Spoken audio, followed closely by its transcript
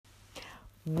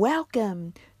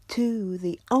Welcome to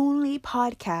the only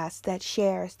podcast that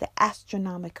shares the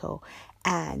astronomical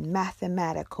and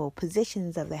mathematical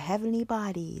positions of the heavenly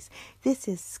bodies. This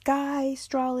is Sky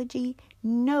Astrology.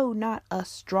 No, not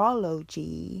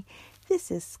astrology. This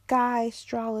is Sky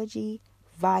Astrology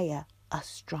via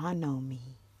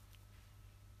astronomy.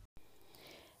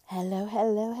 Hello,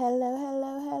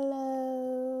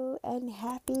 and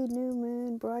happy new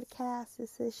moon broadcast.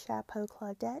 This is Chapeau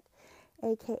Claudette,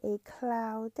 aka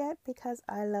Cloudette, because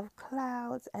I love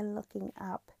clouds and looking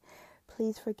up.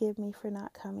 Please forgive me for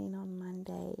not coming on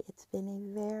Monday. It's been a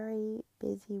very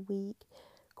busy week,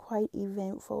 quite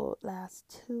eventful last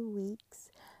 2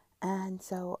 weeks, and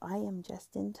so I am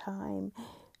just in time,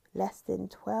 less than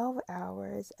 12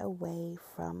 hours away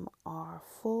from our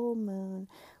full moon,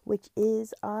 which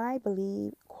is, I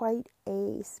believe, quite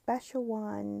a special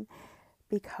one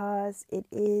because it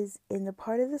is in the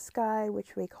part of the sky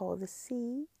which we call the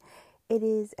sea. It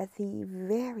is at the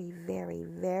very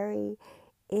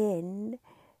end,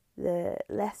 the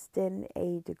less than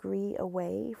a degree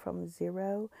away from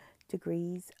 0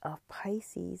 degrees of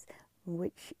Pisces,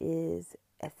 which is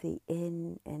at the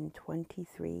end and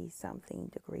 23 something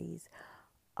degrees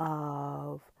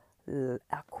of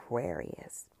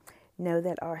Aquarius. Know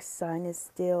that our sun is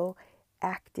still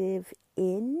active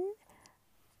in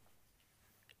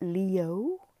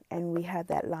Leo, and we have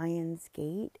that Lion's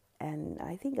Gate, and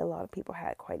I think a lot of people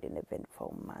had quite an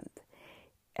eventful month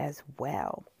as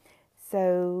well.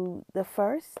 So the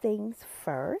first things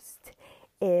first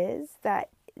is that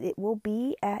it will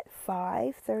be at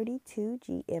 5:32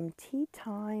 GMT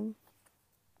time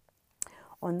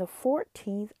on the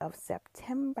 14th of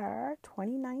September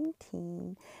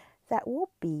 2019. That will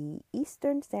be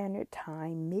Eastern Standard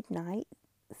Time, midnight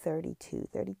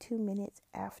 32 minutes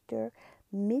after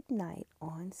midnight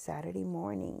on Saturday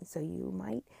morning. So you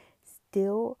might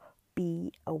still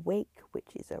be awake,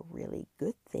 which is a really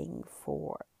good thing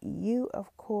for you,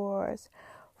 of course.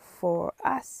 For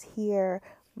us here,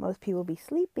 most people be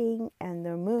sleeping and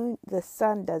the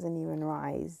sun doesn't even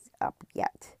rise up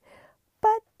yet.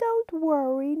 But don't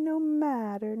worry, no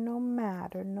matter.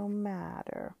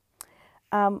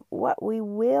 What we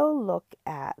will look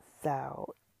at,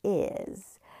 though,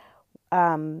 is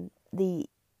the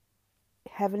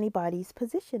heavenly body's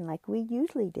position like we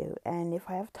usually do. And if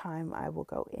I have time, I will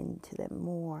go into them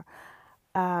more.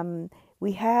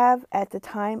 We have, at the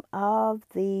time of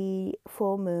the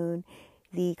full moon,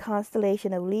 the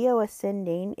constellation of Leo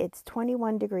ascending. It's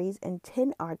 21 degrees and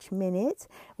 10 arch minutes.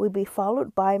 Will be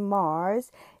followed by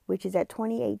Mars, which is at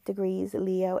 28 degrees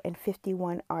Leo and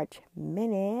 51 arch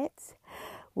minutes.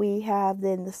 We have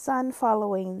then the sun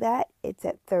following that. It's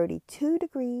at 32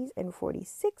 degrees and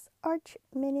 46 arch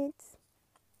minutes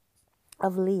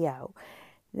of Leo.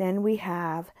 Then we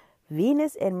have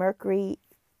Venus and Mercury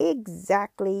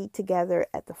exactly together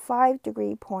at the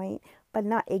 5-degree point, but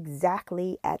not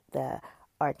exactly at the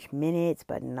arch minutes,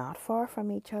 but not far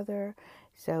from each other.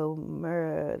 So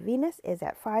Venus is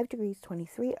at 5 degrees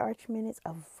 23 arch minutes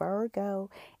of Virgo,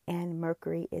 and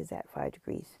Mercury is at 5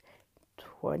 degrees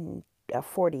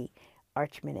 40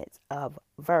 arch minutes of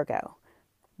Virgo.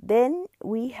 Then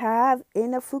we have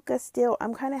in Ophiuchus still.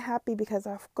 I'm kind of happy because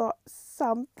I've got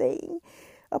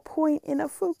a point in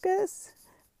Ophiuchus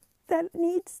that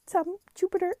needs some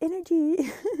Jupiter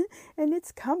energy. And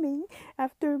it's coming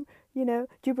after,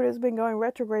 Jupiter's been going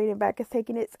retrograde and back. It's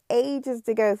taking its ages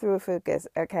to go through Ophiuchus,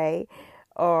 okay?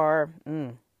 Or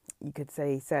you could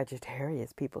say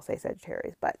Sagittarius. People say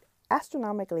Sagittarius, but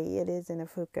astronomically it is in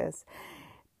Ophiuchus.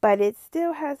 But it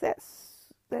still has that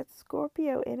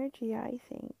Scorpio energy, I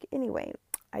think. Anyway,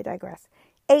 I digress.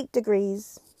 8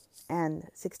 degrees and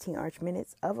 16 arch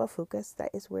minutes of Ophiuchus. That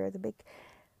is where the big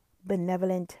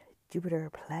benevolent Jupiter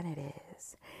planet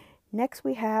is. Next,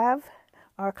 we have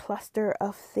our cluster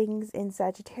of things in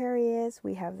Sagittarius.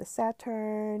 We have the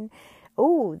Saturn.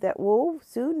 Oh, that will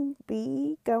soon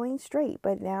be going straight,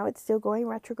 but now it's still going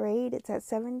retrograde. It's at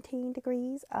 17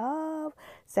 degrees of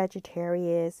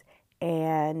Sagittarius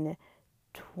and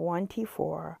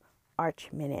 24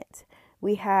 arch minutes.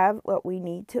 We have what we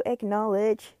need to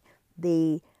acknowledge,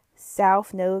 the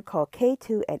south node called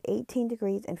K2 at 18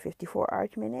 degrees and 54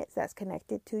 arch minutes. That's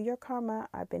connected to your karma.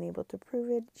 I've been able to prove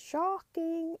it.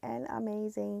 Shocking and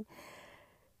amazing.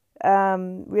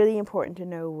 Really important to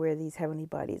know where these heavenly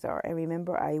bodies are. And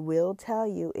remember, I will tell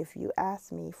you if you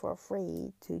ask me for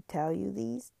free to tell you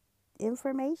these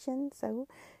information. So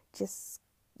just,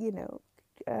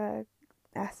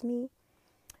 ask me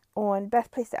on,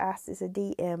 best place to ask is a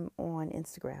DM on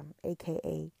Instagram,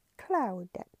 aka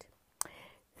Cloudette.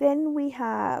 Then we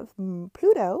have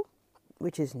Pluto,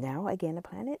 which is now again a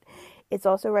planet, It's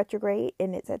also retrograde,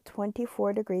 and it's at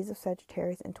 24 degrees of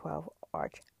Sagittarius and 12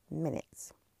 arch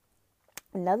minutes.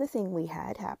 Another thing we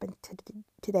had happen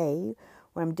today,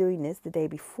 when I'm doing this the day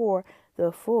before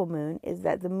the full moon, is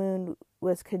that the moon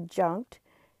was conjunct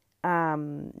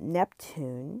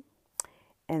Neptune,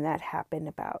 and that happened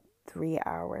about 3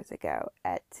 hours ago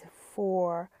at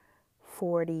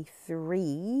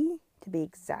 4:43 to be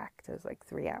exact. It was like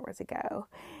 3 hours ago.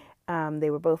 They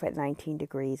were both at 19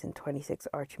 degrees and 26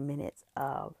 arch minutes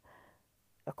of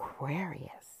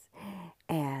Aquarius.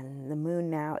 And the moon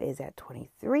now is at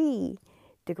 23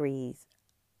 degrees.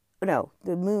 No,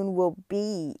 the moon will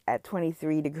be at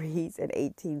 23 degrees and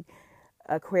 18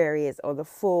 Aquarius on the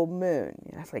full moon.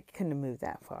 That's like, couldn't have moved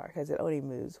that far because it only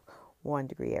moves 1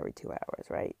 degree every 2 hours,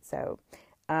 right? So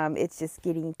it's just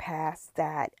getting past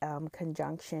that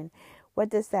conjunction. What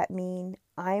does that mean?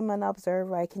 I'm an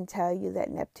observer. I can tell you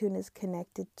that Neptune is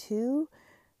connected to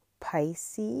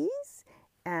Pisces,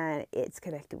 and it's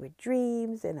connected with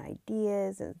dreams and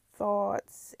ideas and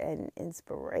thoughts and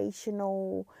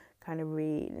inspirational kind of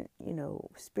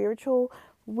spiritual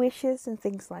wishes and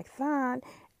things like that.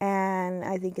 And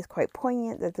I think it's quite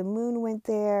poignant that the moon went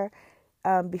there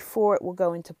before it will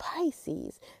go into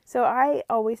Pisces. So I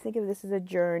always think of this as a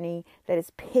journey that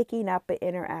is picking up an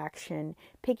interaction,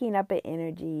 picking up an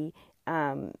energy,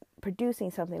 producing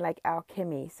something like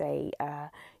alchemy. Say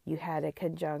you had a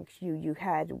conjunction, you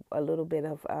had a little bit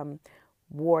of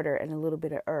water and a little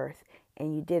bit of earth,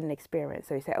 and you did an experiment.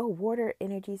 So you say, oh, water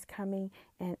energy is coming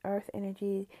and earth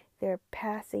energy, they're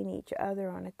passing each other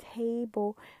on a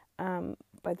table,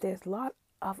 but there's a lot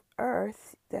of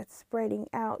earth that's spreading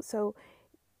out, so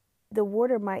the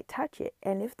water might touch it.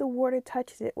 And if the water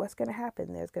touches it, what's going to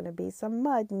happen? There's going to be some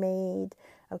mud made.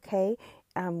 Okay,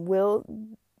 will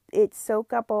it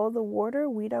soak up all the water?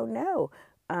 We don't know.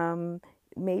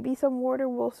 Maybe some water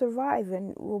will survive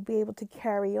and will be able to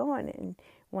carry on. And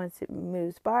once it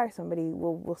moves by, somebody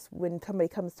will when somebody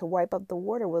comes to wipe up the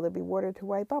water, will there be water to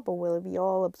wipe up, or will it be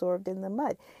all absorbed in the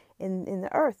mud, in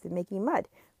the earth, and making mud?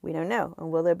 We don't know.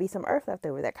 And will there be some earth left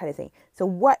over? That kind of thing. So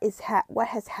what has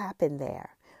happened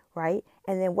there, right?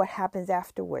 And then what happens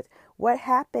afterwards? What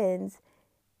happens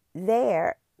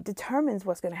there determines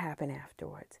what's going to happen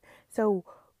afterwards. So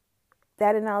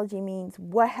that analogy means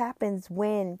what happens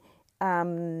when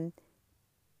the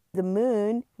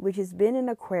moon, which has been in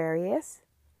Aquarius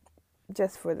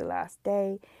just for the last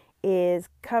day, is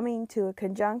coming to a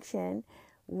conjunction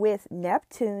with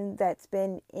Neptune that's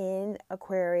been in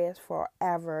Aquarius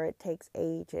forever. It takes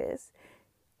ages,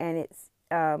 and it's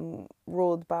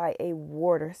ruled by a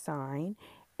water sign,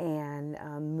 and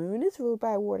moon is ruled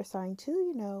by a water sign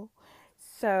too,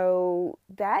 So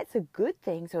that's a good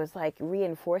thing. So it's like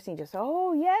reinforcing just,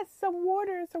 oh yes, some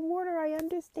water, I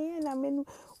understand.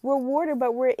 We're water,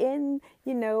 but we're in,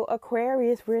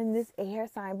 Aquarius, we're in this air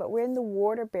sign, but we're in the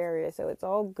water barrier. So it's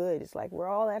all good. It's like we're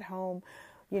all at home.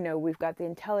 We've got the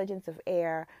intelligence of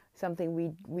air, something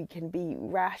we can be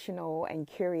rational and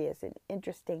curious and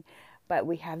interesting, but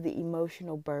we have the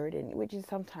emotional burden, which is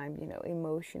sometimes,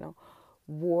 emotional,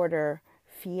 water,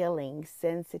 feeling,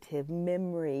 sensitive,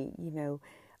 memory,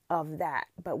 of that.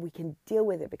 But we can deal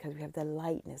with it because we have the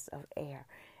lightness of air.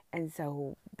 And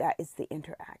so that is the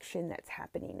interaction that's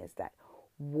happening, is that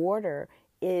water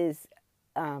is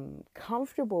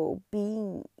comfortable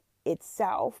being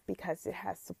itself because it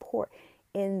has support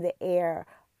in the air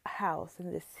house,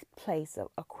 in this place of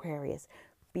Aquarius,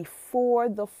 before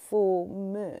the full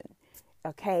moon.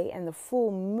 Okay, and the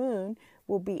full moon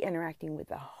will be interacting with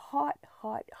the hot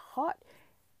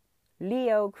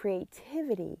Leo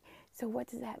creativity. So what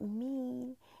does that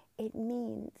mean? It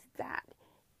means that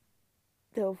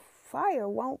the fire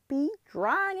won't be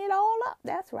drying it all up.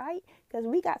 That's right, because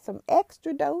we got some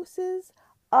extra doses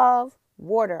of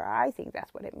water. I think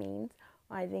that's what it means.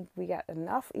 I think we got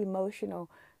enough emotional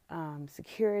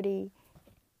security,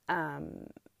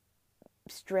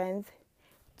 strength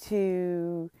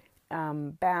to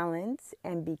balance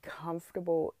and be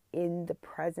comfortable in the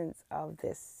presence of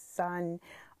this sun,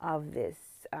 of this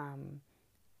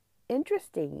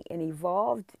interesting and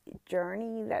evolved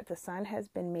journey that the sun has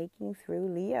been making through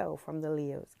Leo, from the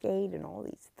Leo's gate and all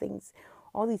these things,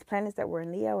 all these planets that were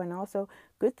in Leo. And also,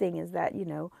 good thing is that,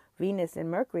 Venus and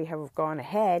Mercury have gone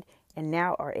ahead and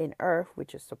now are in Earth,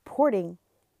 which is supporting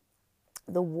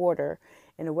the water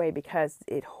in a way because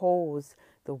it holds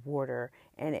the water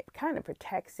and it kind of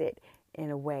protects it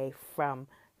in a way from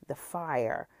the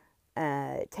fire.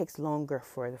 It takes longer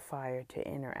for the fire to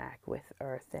interact with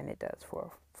Earth than it does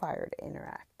for fire to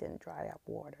interact and dry up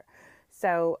water.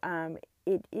 So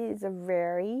it is a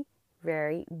very,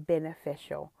 very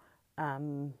beneficial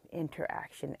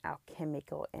interaction,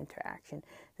 alchemical interaction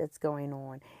that's going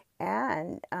on.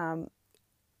 And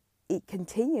it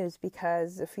continues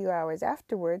because a few hours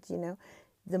afterwards,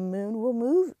 the moon will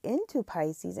move into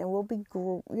Pisces and will be,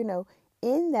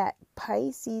 in that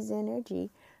Pisces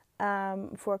energy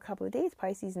for a couple of days.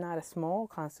 Pisces is not a small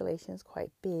constellation, it's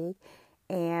quite big.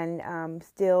 And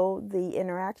still the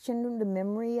interaction, the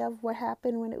memory of what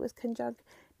happened when it was conjunct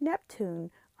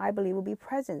Neptune, I believe will be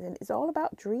present. And it's all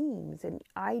about dreams and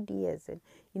ideas and,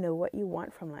 what you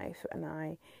want from life. And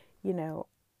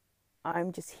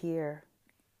I'm just here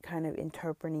kind of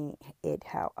interpreting it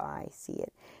how I see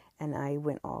it. And I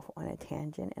went off on a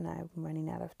tangent and I'm running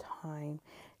out of time.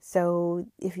 So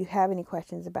if you have any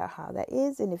questions about how that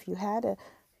is, and if you had a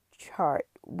chart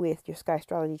with your sky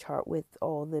astrology chart with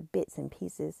all the bits and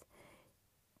pieces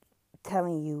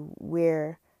telling you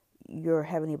where your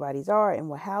heavenly bodies are and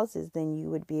what houses, then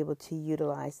you would be able to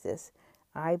utilize this,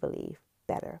 I believe,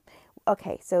 better.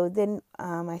 Okay, so then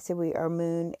I said we are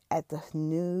moon at the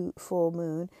new full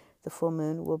moon. The full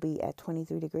moon will be at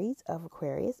 23 degrees of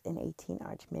Aquarius in 18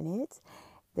 arch minutes.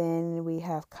 Then we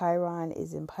have Chiron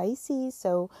is in Pisces,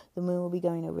 so the moon will be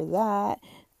going over that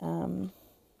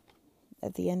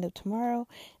at the end of tomorrow.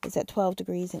 It's at 12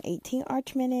 degrees and 18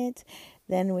 arch minutes.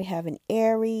 Then we have an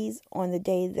Aries on the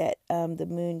day that the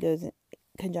moon goes in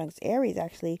conjuncts Aries.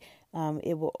 Actually,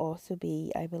 it will also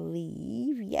be, I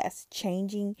believe,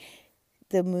 changing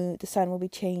the moon. The sun will be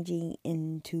changing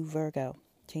into Virgo,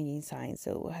 changing signs.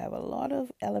 So we'll have a lot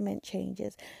of element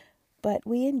changes. But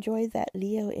we enjoyed that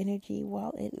Leo energy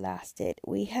while it lasted.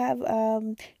 We have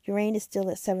Uranus still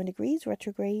at 7 degrees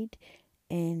retrograde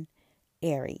in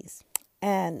Aries.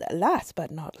 And last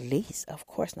but not least, of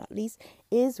course not least,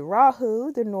 is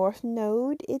Rahu, the North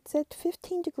Node. It's at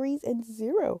 15 degrees and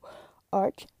 0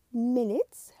 arch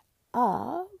minutes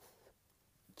of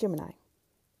Gemini.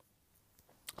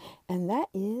 And that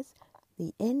is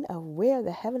the end of where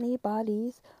the heavenly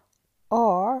bodies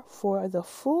are for the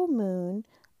full moon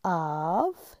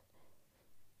of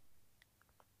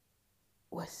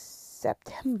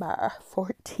September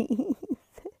 14th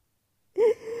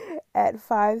at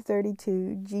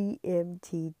 5:32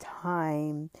 GMT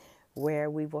time, where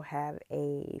we will have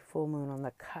a full moon on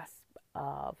the cusp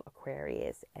of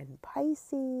Aquarius and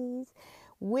Pisces,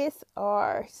 with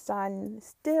our sun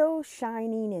still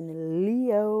shining in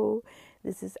Leo.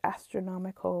 This is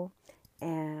astronomical.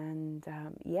 And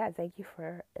thank you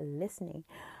for listening.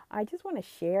 I just want to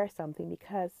share something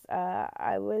because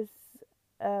I was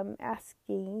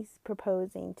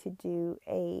proposing to do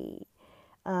a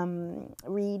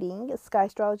reading, a sky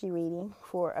astrology reading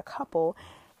for a couple,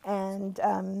 and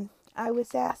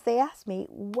they asked me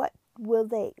what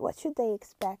should they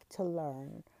expect to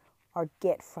learn or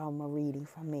get from a reading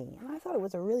from me, and I thought it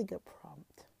was a really good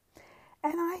prompt,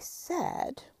 and I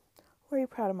said, very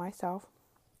proud of myself,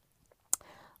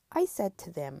 I said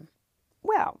to them,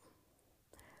 well,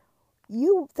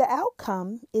 the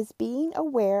outcome is being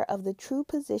aware of the true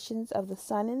positions of the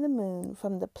sun and the moon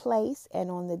from the place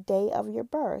and on the day of your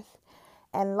birth.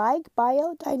 And like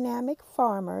biodynamic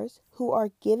farmers who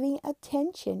are giving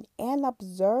attention and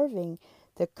observing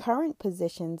the current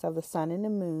positions of the sun and the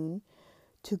moon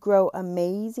to grow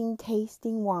amazing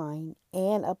tasting wine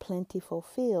and a plentiful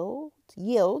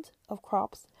yield of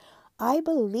crops, I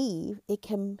believe it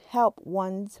can help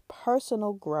one's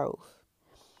personal growth.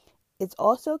 It's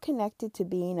also connected to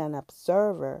being an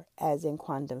observer, as in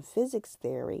quantum physics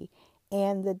theory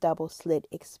and the double slit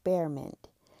experiment,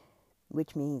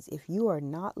 which means if you are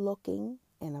not looking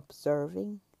and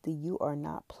observing, then you are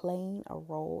not playing a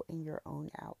role in your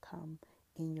own outcome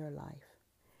in your life.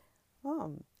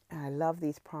 I love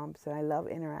these prompts and I love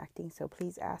interacting, so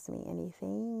please ask me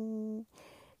anything.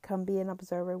 Come be an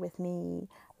observer with me.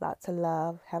 Lots of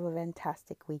love. Have a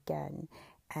fantastic weekend.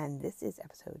 And this is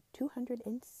episode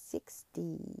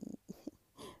 260.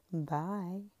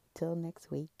 Bye. Till next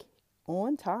week.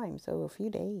 On time, so a few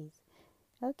days.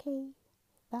 Okay.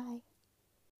 Bye.